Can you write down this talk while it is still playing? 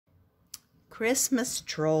Christmas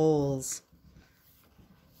trolls.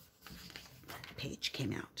 Page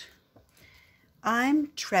came out. I'm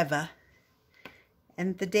Treva,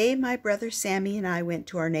 and the day my brother Sammy and I went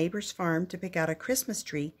to our neighbor's farm to pick out a Christmas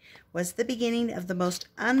tree was the beginning of the most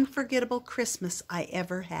unforgettable Christmas I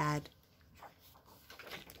ever had.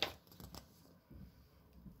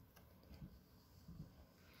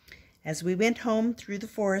 As we went home through the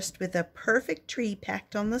forest with a perfect tree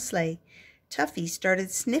packed on the sleigh, Tuffy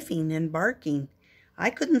started sniffing and barking. I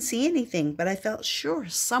couldn't see anything, but I felt sure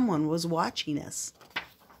someone was watching us.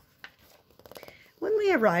 When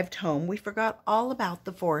we arrived home, we forgot all about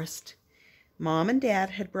the forest. Mom and Dad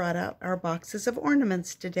had brought out our boxes of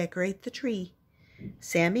ornaments to decorate the tree.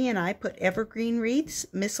 Sammy and I put evergreen wreaths,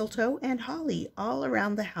 mistletoe, and holly all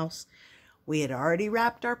around the house. We had already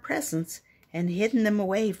wrapped our presents and hidden them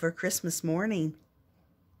away for Christmas morning.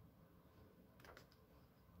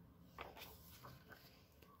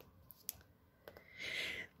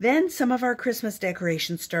 Then some of our Christmas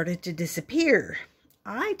decorations started to disappear.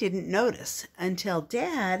 I didn't notice until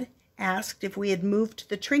Dad asked if we had moved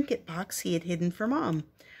the trinket box he had hidden for Mom.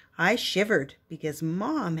 I shivered because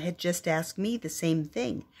Mom had just asked me the same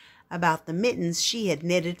thing about the mittens she had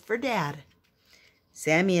knitted for Dad.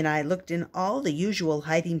 Sammy and I looked in all the usual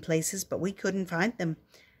hiding places, but we couldn't find them.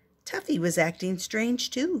 Tuffy was acting strange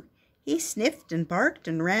too. He sniffed and barked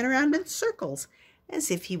and ran around in circles as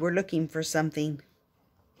if he were looking for something.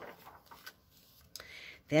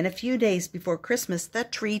 Then a few days before Christmas, the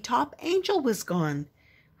treetop angel was gone.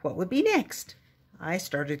 What would be next? I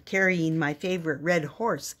started carrying my favorite red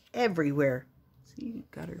horse everywhere. See,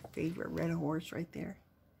 you've got her favorite red horse right there.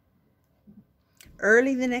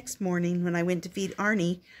 Early the next morning, when I went to feed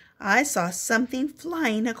Arnie, I saw something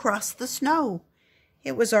flying across the snow.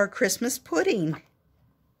 It was our Christmas pudding.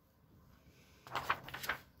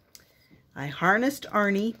 I harnessed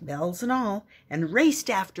Arnie, bells and all, and raced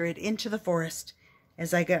after it into the forest.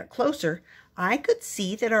 As I got closer, I could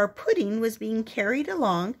see that our pudding was being carried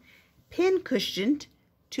along, pin-cushioned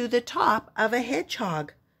to the top of a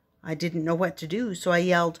hedgehog. I didn't know what to do, so I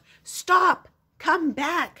yelled, "Stop! Come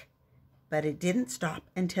back!" But it didn't stop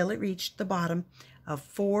until it reached the bottom of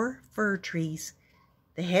 4 fir trees.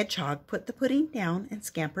 The hedgehog put the pudding down and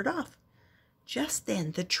scampered off. Just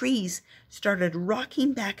then the trees started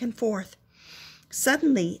rocking back and forth.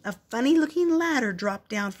 Suddenly, a funny-looking ladder dropped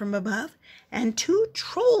down from above, and 2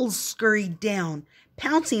 trolls scurried down,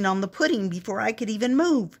 pouncing on the pudding before I could even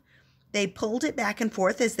move. They pulled it back and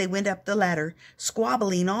forth as they went up the ladder,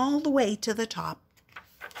 squabbling all the way to the top.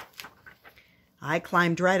 I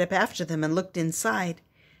climbed right up after them and looked inside.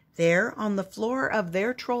 There, on the floor of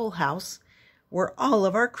their troll house, were all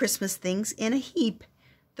of our Christmas things in a heap.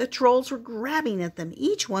 The trolls were grabbing at them,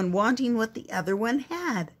 each one wanting what the other one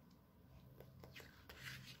had.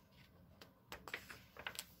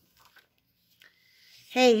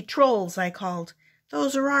 "Hey, trolls," I called.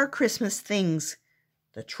 "Those are our Christmas things."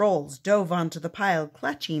 The trolls dove onto the pile,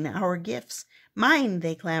 clutching our gifts. "Mine,"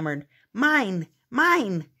 they clamored. "Mine!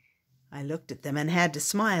 Mine!" I looked at them and had to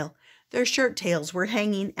smile. Their shirt tails were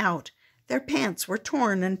hanging out. Their pants were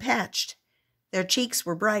torn and patched. Their cheeks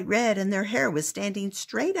were bright red, and their hair was standing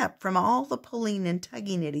straight up from all the pulling and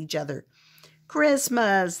tugging at each other.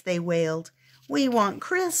 "Christmas!" they wailed. "We want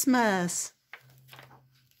Christmas!"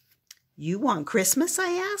 "You want Christmas?"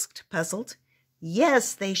 I asked, puzzled.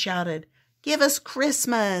 "Yes," they shouted. "Give us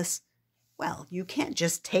Christmas!" "Well, you can't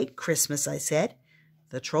just take Christmas," I said.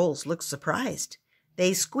 The trolls looked surprised.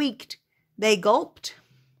 They squeaked. They gulped.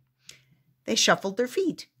 They shuffled their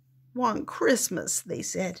feet. "Want Christmas," they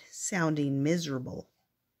said, sounding miserable.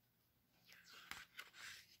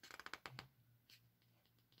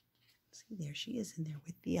 See, there she is in there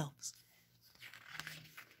with the elves.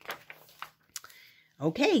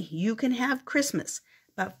 "Okay, you can have Christmas,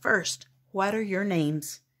 but first, what are your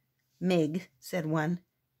names?" "Mig," said one.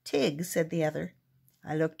 "Tig," said the other.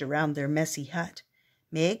 I looked around their messy hut.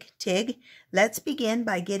 "Mig, Tig, let's begin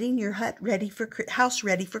by getting your house ready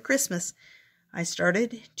for Christmas." I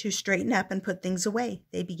started to straighten up and put things away.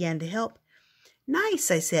 They began to help. "Nice,"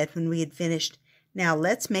 I said when we had finished. "Now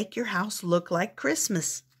let's make your house look like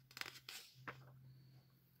Christmas."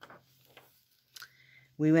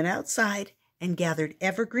 We went outside and gathered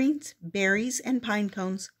evergreens, berries, and pine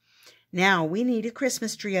cones. "Now we need a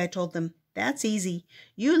Christmas tree," I told them. "That's easy.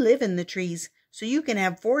 You live in the trees, so you can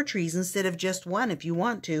have 4 trees instead of just 1 if you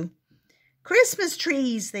want to." "Christmas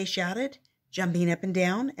trees!" they shouted, jumping up and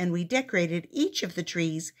down, and we decorated each of the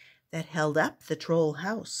trees that held up the troll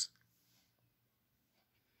house.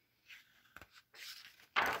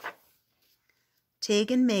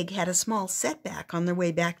 Tig and Mig had a small setback on their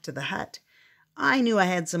way back to the hut. I knew I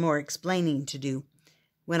had some more explaining to do.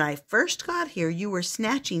 When I first got here, you were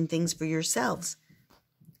snatching things for yourselves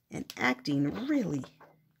and acting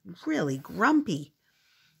really grumpy.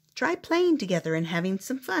 Try playing together and having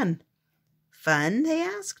some fun. Fun, they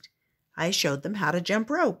asked. I showed them how to jump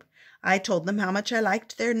rope. I told them how much I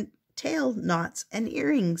liked their tail knots and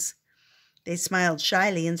earrings. They smiled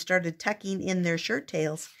shyly and started tucking in their shirt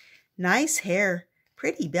tails. Nice hair,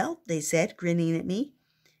 pretty belt, they said, grinning at me.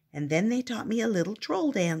 And then they taught me a little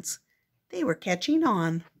troll dance. They were catching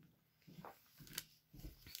on.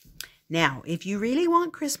 Now, if you really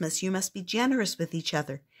want Christmas, you must be generous with each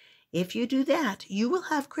other. If you do that, you will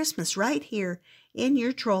have Christmas right here in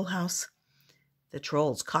your troll house. The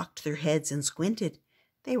trolls cocked their heads and squinted.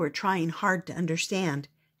 They were trying hard to understand.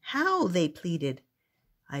 How, they pleaded.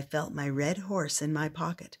 I felt my red horse in my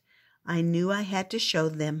pocket. I knew I had to show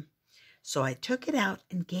them. So I took it out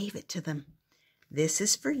and gave it to them. This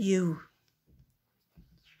is for you.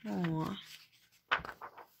 Aww.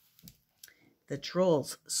 The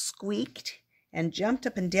trolls squeaked and jumped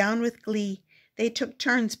up and down with glee. They took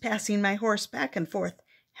turns passing my horse back and forth,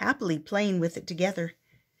 happily playing with it together.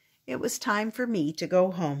 It was time for me to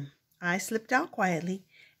go home. I slipped out quietly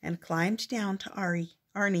and climbed down to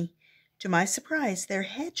Arnie. To my surprise, their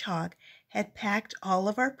hedgehog had packed all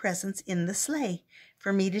of our presents in the sleigh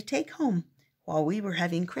for me to take home while we were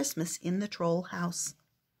having Christmas in the troll house.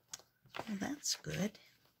 Well, that's good.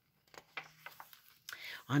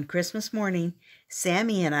 On Christmas morning,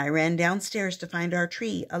 Sammy and I ran downstairs to find our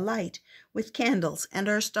tree alight with candles and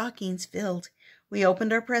our stockings filled. We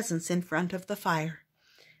opened our presents in front of the fire.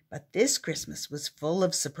 But this Christmas was full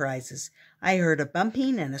of surprises. I heard a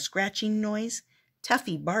bumping and a scratching noise.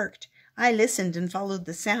 Tuffy barked. I listened and followed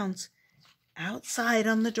the sounds. Outside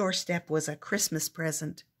on the doorstep was a Christmas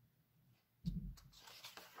present.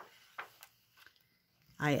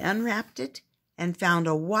 I unwrapped it and found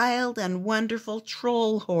a wild and wonderful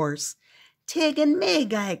troll horse. Tig and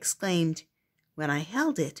Mig, I exclaimed. When I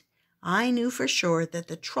held it, I knew for sure that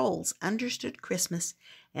the trolls understood Christmas,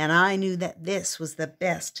 and I knew that this was the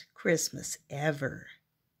best Christmas ever.